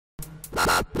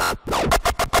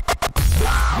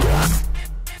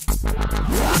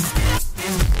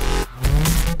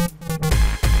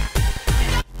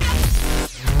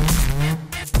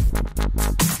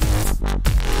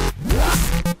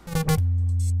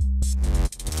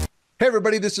Hey,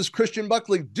 everybody, this is Christian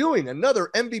Buckley doing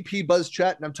another MVP Buzz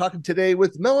Chat, and I'm talking today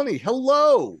with Melanie.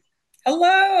 Hello.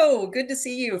 Hello, good to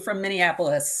see you from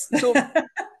Minneapolis. So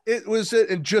it was,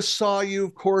 and just saw you,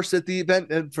 of course, at the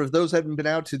event. And for those that haven't been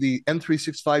out to the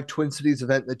M365 Twin Cities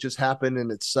event that just happened,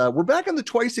 and we're back on the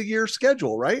twice a year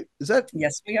schedule, right? Is that,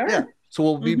 Yes, we yeah. are. So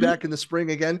we'll be Mhm. back in the spring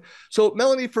again. So,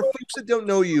 Melanie, for folks that don't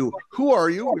know you, who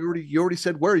are you? You already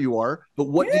said where you are, but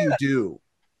what do you Yeah. do?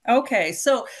 Okay,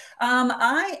 so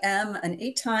I am an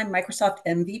eight-time Microsoft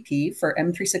MVP for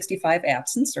M365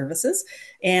 apps and services,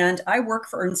 and I work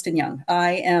for Ernst& Young.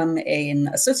 I am an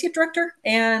associate director,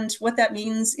 and what that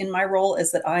means in my role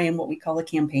is that I am what we call a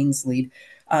campaigns lead.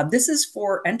 This is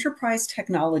for enterprise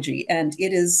technology, and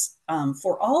it is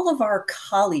for all of our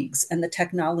colleagues and the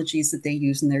technologies that they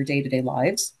use in their day-to-day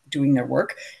lives doing their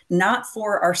work, not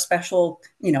for our special,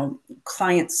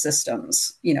 client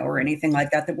systems, or anything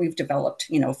like that that we've developed,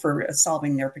 for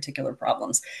solving their particular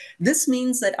problems. This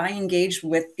means that I engage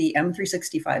with the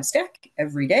M365 stack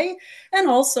every day and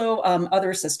also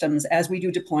other systems as we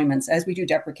do deployments, as we do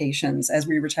deprecations, as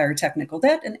we retire technical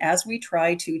debt, and as we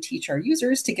try to teach our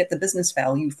users to get the business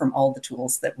value from all the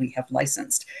tools that we have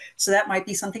licensed. So that might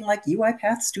be something like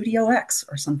UiPath Studio X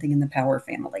or something in the Power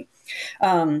family.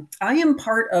 I am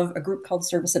part of a group called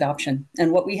Service Adoption.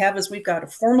 And what we have is we've got a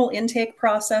formal intake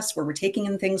process where we're taking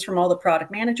in things from all the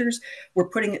product managers. We're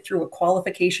putting it through a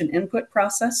qualification input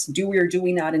process. Do we or do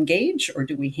we not engage, or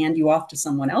do we hand you off to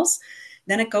someone else?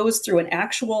 Then it goes through an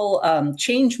actual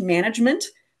change management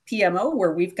PMO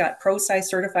where we've got ProSci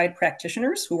certified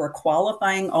practitioners who are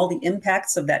qualifying all the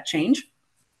impacts of that change.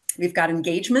 We've got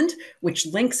engagement, which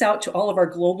links out to all of our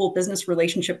global business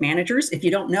relationship managers. If you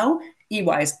don't know,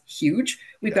 EY is huge.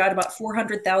 We've got about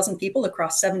 400,000 people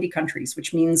across 70 countries,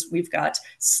 which means we've got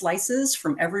slices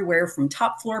from everywhere from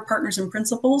top floor partners and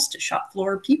principals to shop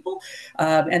floor people.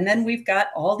 And then we've got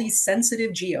all these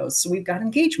sensitive geos. So we've got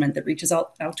engagement that reaches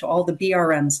out to all the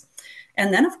BRMs.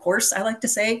 And then, of course, I like to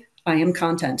say, I am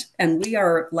content. And we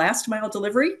are last mile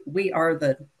delivery. We are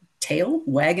the tail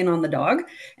wagging on the dog,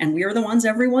 and we are the ones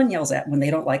everyone yells at when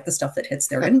they don't like the stuff that hits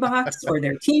their inbox or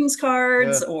their Teams Yeah.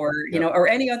 cards, or Yeah. or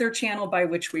any other channel by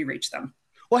which we reach them.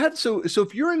 Well, so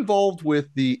if you're involved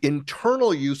with the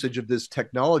internal usage of this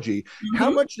technology, how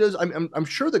Mm-hmm. much does I'm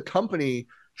sure the company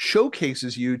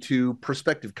showcases you to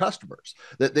prospective customers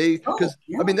that they Oh, because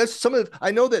yeah. I mean that's some of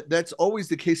I know that that's always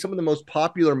the case. Some of the most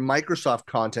popular Microsoft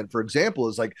content, for example,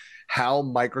 is like how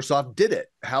Microsoft did it,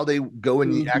 how they go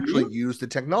and actually Mm-hmm. use the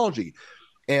technology,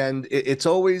 and it's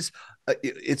always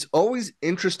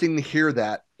interesting to hear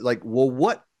that, like, well,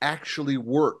 what actually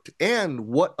worked and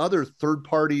what other third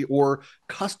party or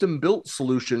custom built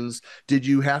solutions did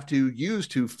you have to use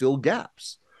to fill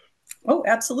gaps? Oh,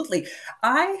 absolutely.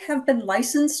 I have been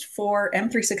licensed for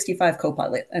M365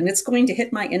 Copilot, and it's going to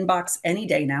hit my inbox any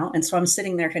day now. And so I'm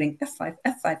sitting there hitting F5,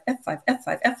 F5, F5,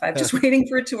 F5, F5, just waiting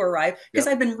for it to arrive because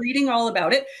Yep. I've been reading all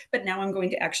about it, but now I'm going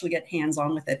to actually get hands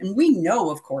on with it. And we know,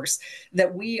 of course,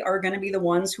 that we are going to be the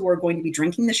ones who are going to be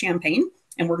drinking the champagne.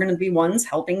 And we're going to be ones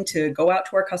helping to go out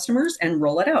to our customers and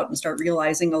roll it out and start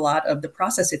realizing a lot of the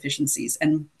process efficiencies.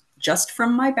 And just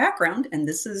from my background, and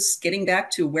this is getting back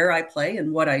to where I play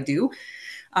and what I do,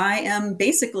 I am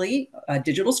basically a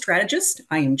digital strategist.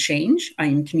 I am change. I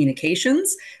am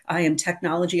communications. I am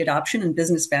technology adoption and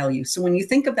business value. So when you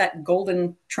think of that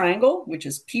golden triangle, which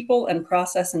is people and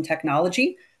process and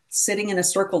technology, sitting in a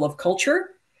circle of culture,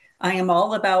 I am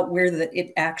all about where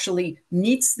it actually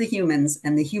meets the humans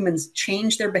and the humans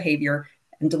change their behavior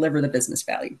and deliver the business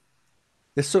value.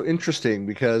 It's so interesting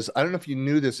because I don't know if you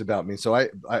knew this about me. So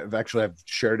I've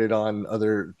shared it on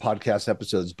other podcast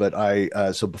episodes, but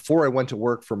so before I went to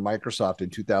work for Microsoft in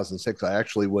 2006, I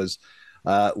actually was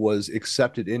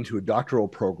accepted into a doctoral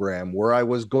program where I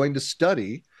was going to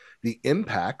study the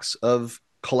impacts of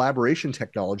collaboration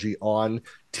technology on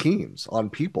teams, on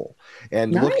people,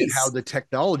 and look at how Nice. the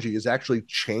technology is actually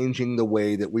changing the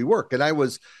way that we work. And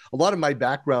a lot of my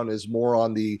background is more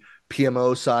on the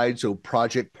PMO side, so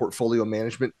project portfolio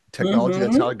management technology.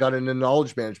 That's how Mm-hmm. I got into the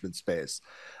knowledge management space.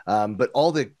 But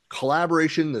all the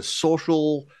collaboration, the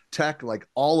social tech, like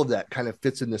all of that kind of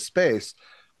fits in this space.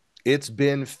 It's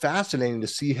been fascinating to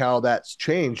see how that's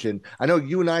changed. And I know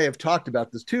you and I have talked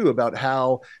about this too, about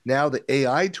how now the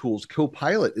AI tools,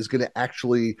 Copilot, is going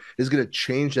to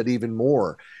change that even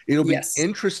more. It'll be Yes.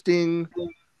 interesting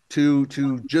to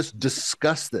just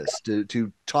discuss this,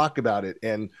 to talk about it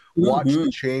and watch the Mm-hmm.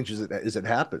 change as it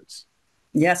happens.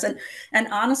 Yes, and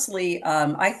honestly,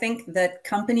 I think that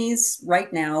companies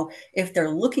right now, if they're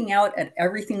looking out at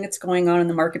everything that's going on in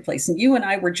the marketplace, and you and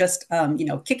I were just,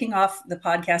 kicking off the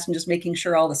podcast and just making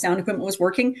sure all the sound equipment was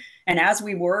working, and as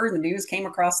we were, the news came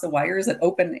across the wires that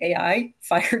OpenAI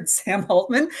fired Sam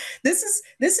Altman. This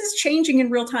is changing in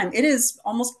real time. It is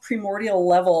almost primordial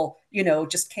level,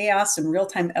 just chaos and real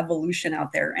time evolution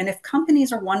out there. And if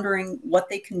companies are wondering what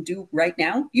they can do right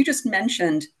now, you just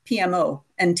mentioned PMO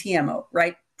and TMO,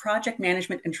 right? Project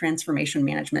management and transformation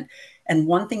management. And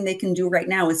one thing they can do right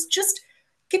now is just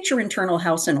get your internal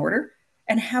house in order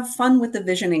and have fun with the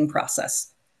visioning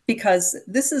process. Because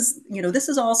this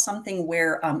is all something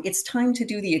where it's time to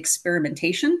do the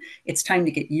experimentation. It's time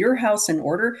to get your house in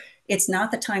order. It's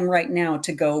not the time right now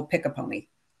to go pick a pony.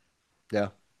 Yeah.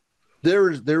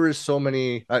 There is so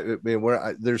many. I mean,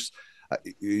 there's,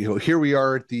 here we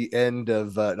are at the end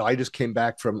of. I just came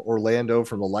back from Orlando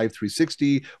from the Live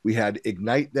 360. We had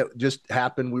Ignite that just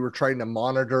happened. We were trying to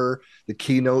monitor the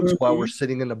keynotes while we're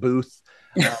sitting in a booth,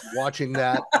 watching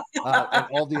that, and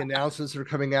all the announcements that are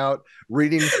coming out,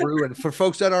 reading through. And for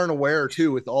folks that aren't aware,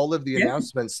 too, with all of the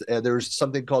announcements, there's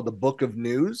something called the Book of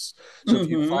News. So if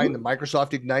you find the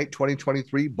Microsoft Ignite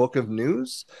 2023 Book of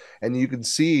News, and you can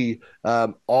see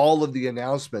all of the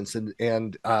announcements,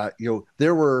 and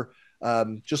there were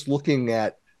just looking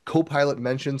at Copilot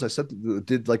mentions. I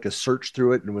did like a search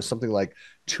through it, and it was something like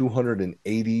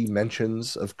 280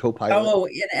 mentions of Copilot. Oh,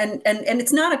 and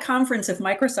it's not a conference if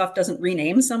Microsoft doesn't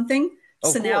rename something.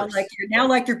 So now,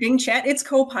 like your Bing chat, it's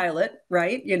Copilot,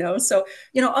 right? So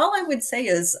all I would say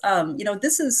is,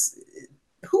 this is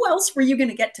who else were you going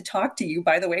to get to talk to you,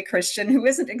 by the way, Christian, who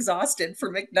isn't exhausted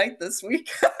from Ignite this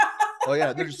week? Oh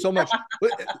yeah, there's so much.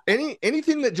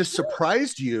 Anything that just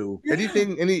surprised you?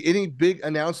 Any big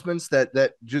announcements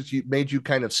that just made you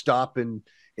kind of stop in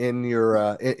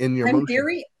your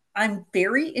motion? I'm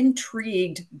very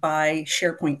intrigued by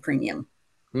SharePoint Premium.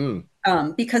 Hmm.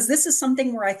 Because this is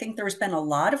something where I think there's been a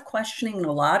lot of questioning and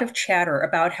a lot of chatter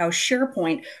about how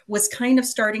SharePoint was kind of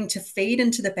starting to fade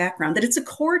into the background, that it's a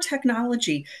core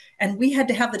technology. And we had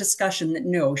to have the discussion that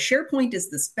no, SharePoint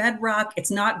is this bedrock. It's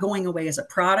not going away as a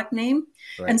product name.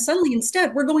 Right. And suddenly,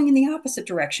 instead, we're going in the opposite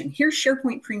direction. Here's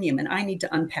SharePoint Premium, and I need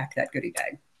to unpack that goodie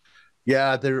bag.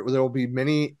 Yeah, there will be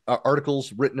many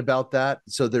articles written about that.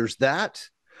 So there's that.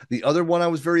 The other one I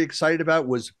was very excited about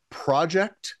was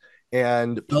Project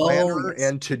and Planner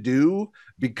and To Do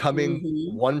becoming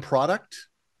one product.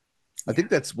 I think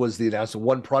that was the announcement,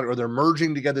 one product, or they're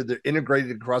merging together, they're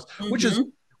integrated across,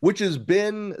 which has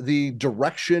been the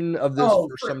direction of this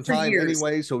for some time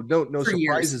anyway. So no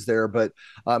surprises there, but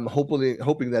I'm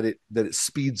hoping that it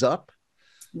speeds up.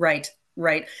 Right.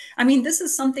 I mean, this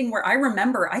is something where I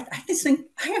remember, I just think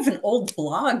I have an old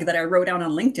blog that I wrote out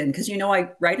on LinkedIn because,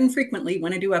 I write infrequently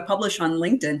when I publish on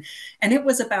LinkedIn, and it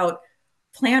was about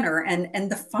Planner. And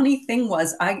the funny thing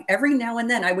was every now and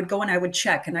then I would go and I would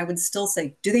check and I would still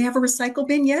say, do they have a recycle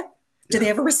bin yet? Do they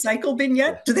have a recycle bin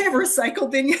yet? Do they have a recycle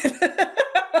bin yet?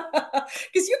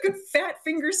 Because you could fat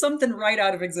finger something right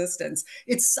out of existence.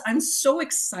 I'm so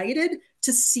excited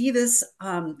to see this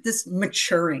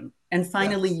maturing and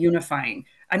finally unifying.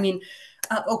 I mean,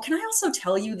 can I also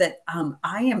tell you that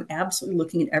I am absolutely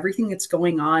looking at everything that's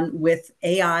going on with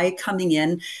AI coming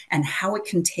in and how it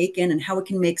can take in and how it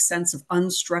can make sense of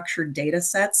unstructured data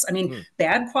sets. I mean,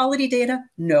 bad quality data,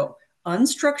 no.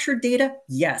 Unstructured data,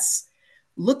 yes.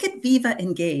 Look at Viva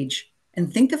Engage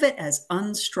and think of it as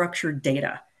unstructured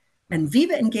data. And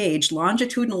Viva Engage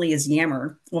longitudinally is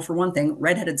Yammer. Well, for one thing,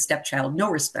 redheaded stepchild, no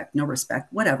respect,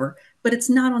 whatever, but it's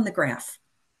not on the graph.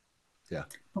 Yeah.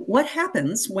 But what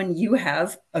happens when you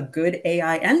have a good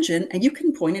AI engine and you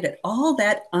can point it at all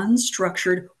that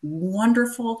unstructured,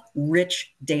 wonderful,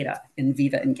 rich data in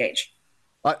Viva Engage?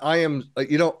 I am,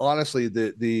 honestly,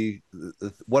 the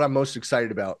what I'm most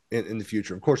excited about in the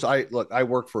future. Of course, I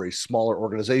work for a smaller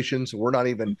organization, so we're not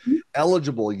even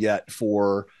eligible yet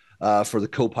for the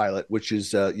Copilot, which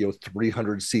is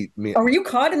 300 seat. Are you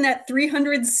caught in that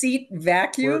 300 seat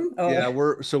vacuum? Yeah,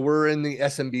 we're in the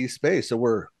SMB space, so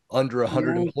we're under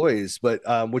 100 employees, but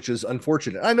which is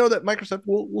unfortunate. I know that Microsoft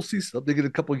will see something in a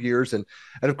couple of years, and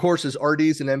of course, as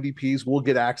RDs and MVPs, we'll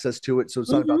get access to it. So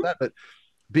it's not about that, but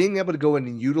being able to go in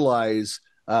and utilize,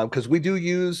 because we do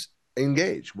use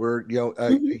Engage, we're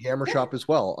a Yammer shop as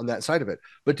well on that side of it,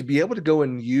 but to be able to go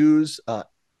and use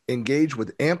Engage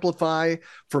with Amplify,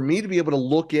 for me to be able to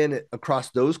look in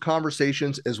across those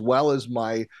conversations as well as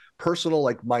my personal,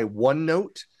 like my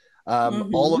OneNote,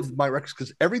 all of my records,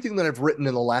 because everything that I've written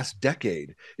in the last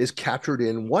decade is captured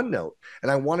in OneNote,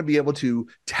 and I want to be able to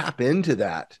tap into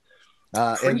that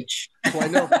And Preach. so I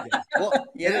know, yeah. Well, and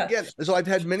Yeah. again, so I've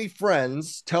had many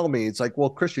friends tell me, it's like, well,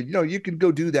 Christian, you can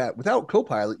go do that without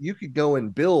Copilot. You could go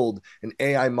and build an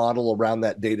AI model around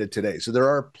that data today. So there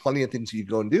are plenty of things you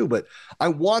can go and do, but I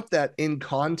want that in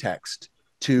context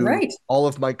to Right. all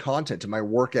of my content, to my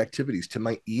work activities, to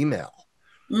my email.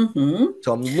 Mm-hmm.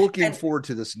 So I'm looking And forward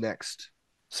to this next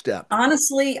step.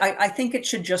 honestly, I think it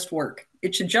should just work.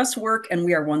 It should just work, and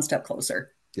we are one step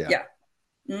closer. Yeah, Yeah.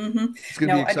 Mm-hmm. it's going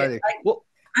to be No, exciting. Well,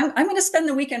 I'm going to spend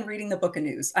the weekend reading the book of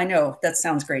news. I know that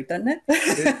sounds great, doesn't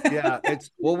yeah, it?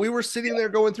 it's well, we were sitting there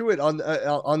going through it on the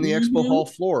expo hall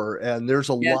Hmm. floor, and there's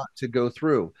a Yeah. lot to go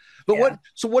through. But Yeah.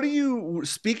 what are you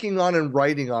speaking on and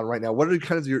writing on right now? What are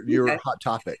kind of your Okay. hot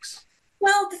topics?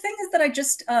 Well, the thing is that I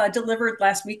just delivered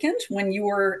last weekend when you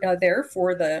were there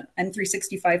for the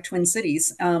M365 Twin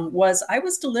Cities was I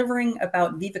was delivering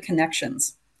about Viva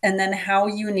Connections and then how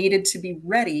you needed to be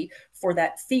ready for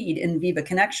that feed in Viva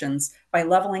Connections by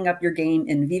leveling up your game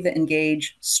in Viva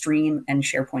Engage, Stream, and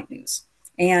SharePoint News.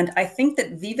 And I think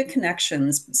that Viva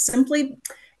Connections simply,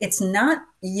 it's not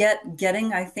yet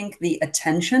getting, I think, the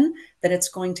attention that it's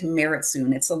going to merit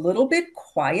soon. It's a little bit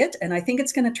quiet, and I think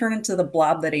it's going to turn into the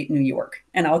blob that ate New York.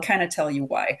 And I'll kind of tell you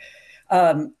why.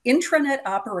 Intranet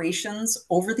operations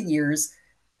over the years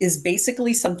is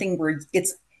basically something where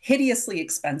it's hideously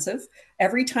expensive.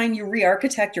 Every time you re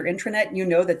architect your intranet, you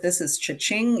know that this is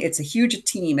cha-ching. It's a huge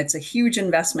team, it's a huge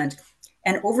investment.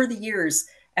 And over the years,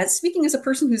 as speaking as a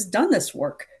person who's done this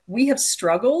work, we have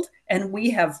struggled and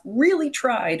we have really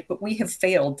tried, but we have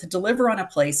failed to deliver on a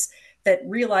place that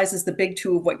realizes the big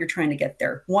two of what you're trying to get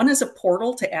there. One is a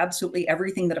portal to absolutely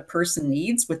everything that a person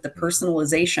needs with the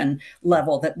personalization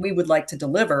level that we would like to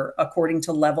deliver according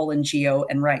to level and geo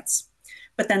and rights.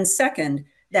 But then, second,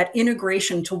 that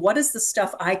integration to what is the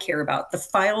stuff I care about, the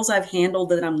files I've handled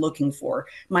that I'm looking for,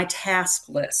 my task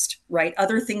list, right?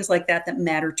 Other things like that that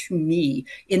matter to me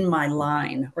in my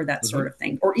line or that Mm-hmm. sort of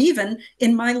thing, or even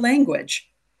in my language.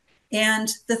 And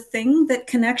the thing that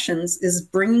Connections is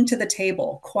bringing to the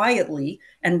table quietly,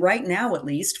 and right now at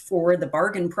least for the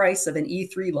bargain price of an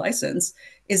E3 license,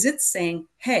 is it's saying,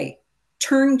 hey,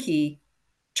 turnkey,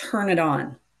 turn it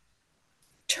on.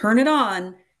 Turn it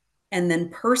on and then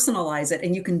personalize it.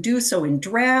 And you can do so in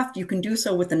draft. You can do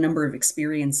so with the number of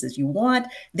experiences you want.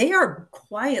 They are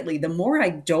quietly, the more I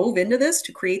dove into this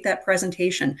to create that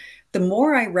presentation, the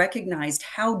more I recognized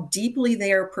how deeply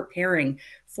they are preparing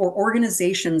for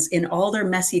organizations in all their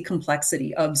messy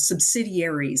complexity of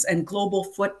subsidiaries and global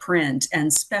footprint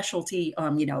and specialty,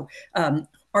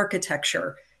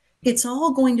 architecture. It's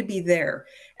all going to be there.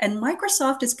 And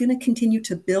Microsoft is going to continue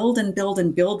to build and build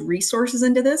and build resources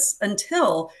into this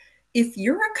until, if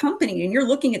you're a company and you're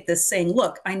looking at this saying,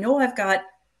 look, I know I've got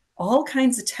all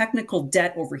kinds of technical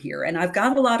debt over here, and I've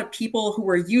got a lot of people who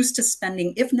are used to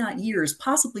spending, if not years,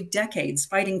 possibly decades,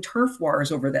 fighting turf wars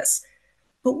over this.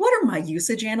 But what are my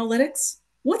usage analytics?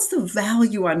 What's the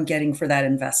value I'm getting for that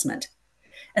investment?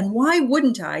 And why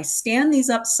wouldn't I stand these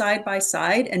up side by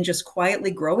side and just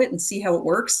quietly grow it and see how it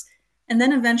works? And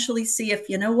then eventually see if,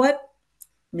 you know what,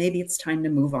 maybe it's time to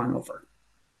move on over.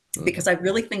 Mm-hmm. Because I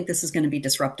really think this is going to be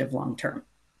disruptive long term.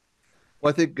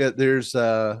 Well, I think there's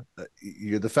the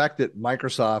fact that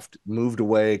Microsoft moved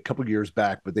away a couple of years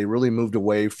back, but they really moved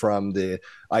away from the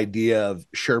idea of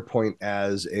SharePoint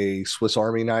as a Swiss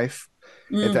Army knife.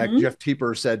 In fact, Mm-hmm. Jeff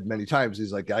Teeper said many times,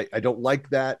 he's like, I don't like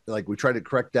that. Like, we try to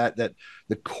correct that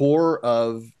the core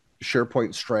of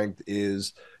SharePoint strength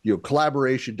is,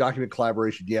 collaboration, document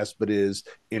collaboration, yes, but it is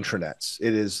intranets.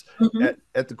 It is Mm-hmm.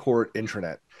 at the core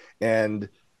intranet. And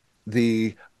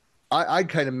the I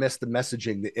kind of missed the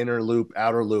messaging, the inner loop,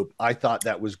 outer loop. I thought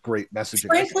that was great messaging.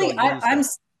 I still Frankly,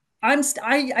 use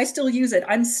that. I still use it.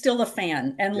 I'm still a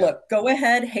fan. And Yeah, look, go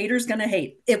ahead. Haters gonna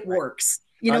hate. It right. works.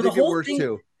 I think it works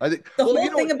too. I think, The well,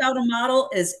 whole thing about a model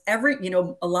is a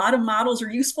lot of models are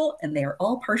useful and they are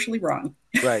all partially wrong.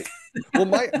 right. Well,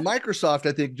 Microsoft,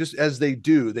 I think, just as they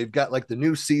do, they've got like the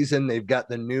new season, they've got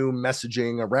the new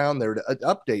messaging around there to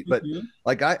update. But Mm-hmm.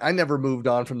 like, I never moved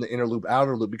on from the inner loop,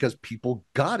 outer loop because people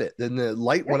got it. Then the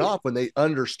light went Right. off when they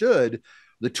understood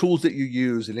the tools that you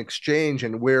use in Exchange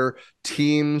and where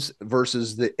Teams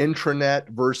versus the intranet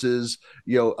versus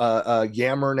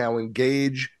Yammer, now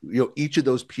Engage, each of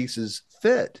those pieces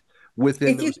fit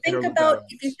within those inner loop, outer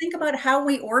If you loops. think about how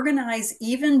we organize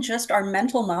even just our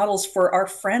mental models for our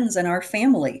friends and our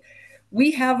family,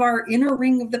 we have our inner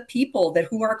ring of the people that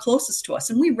who are closest to us,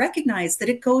 and we recognize that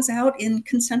it goes out in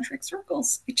concentric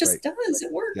circles. It Right. just does. It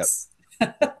Yep. works.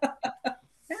 Yep.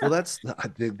 Well, Yeah. I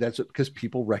think that's because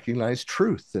people recognize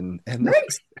truth, and Right.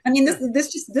 I mean,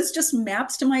 this just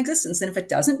maps to my existence. And if it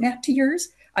doesn't map to yours,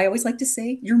 I always like to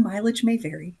say your mileage may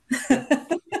vary.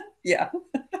 Yeah.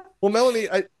 Well, Melanie,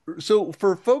 so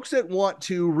for folks that want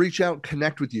to reach out,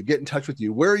 connect with you, get in touch with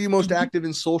you, where are you most active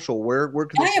in social? Where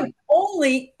can they find?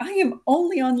 I am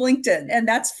only on LinkedIn, and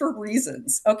that's for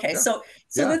reasons. Okay, Yeah. so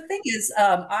Yeah. the thing is,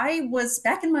 I was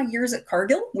back in my years at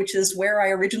Cargill, which is where I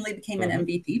originally became an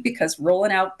MVP, because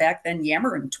rolling out back then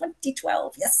Yammer in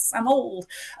 2012. Yes, I'm old.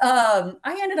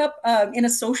 I ended up in a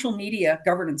social media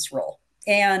governance role.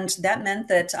 And that meant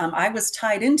that I was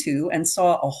tied into and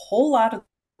saw a whole lot of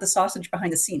the sausage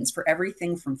behind the scenes for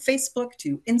everything from Facebook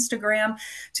to Instagram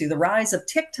to the rise of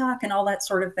TikTok and all that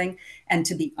sort of thing. And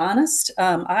to be honest,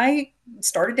 I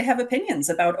started to have opinions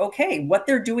about, okay, what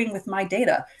they're doing with my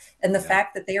data and the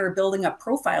fact that they are building up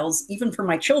profiles even for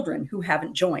my children who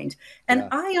haven't joined. And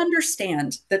I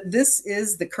understand that this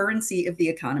is the currency of the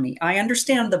economy. I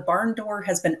understand the barn door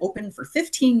has been open for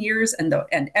 15 years and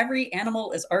every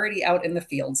animal is already out in the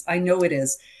fields. I know it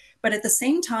is. But at the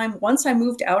same time, once I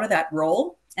moved out of that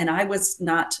role, and I was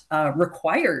not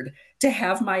required to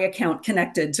have my account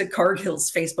connected to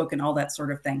Cargill's Facebook and all that sort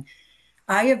of thing,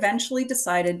 I eventually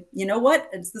decided, you know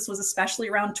what? This was especially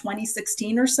around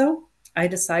 2016 or so. I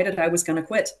decided I was going to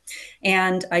quit.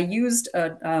 And I used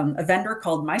a vendor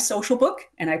called My Social Book,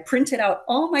 and I printed out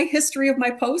all my history of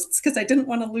my posts because I didn't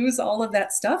want to lose all of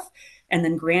that stuff. And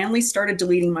then grandly started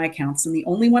deleting my accounts. And the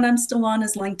only one I'm still on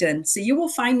is LinkedIn. So you will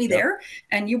find me there,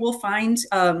 and you will find,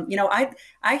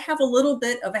 I have a little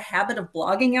bit of a habit of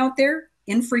blogging out there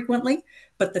infrequently,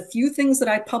 but the few things that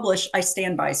I publish, I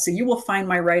stand by. So you will find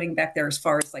my writing back there as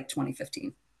far as like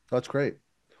 2015. That's great.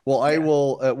 Well, I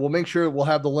will. We'll make sure we'll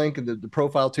have the link and the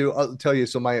profile too. I'll tell you.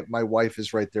 So my wife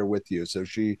is right there with you. So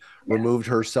she removed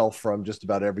herself from just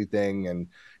about everything, and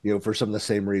for some of the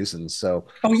same reasons. So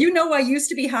I used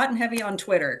to be hot and heavy on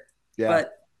Twitter.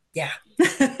 But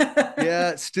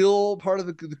still part of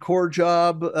the core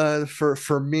job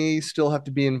for me. Still have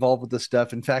to be involved with the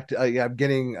stuff. In fact, I'm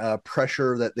getting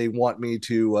pressure that they want me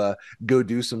to go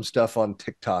do some stuff on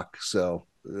TikTok. So.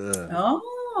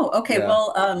 Oh, okay. Yeah.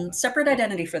 Well, separate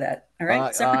identity for that. All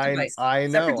right. Separate device. I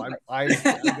know.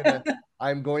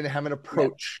 I'm going to have an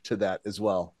approach to that as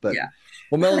well. But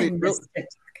well, Melanie,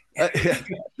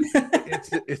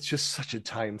 it's just such a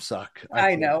time suck.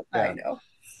 I know.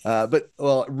 But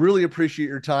really appreciate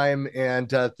your time, and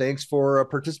thanks for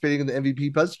participating in the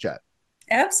MVP Buzz Chat.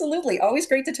 Absolutely. Always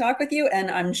great to talk with you.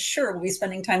 And I'm sure we'll be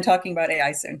spending time talking about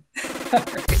AI soon.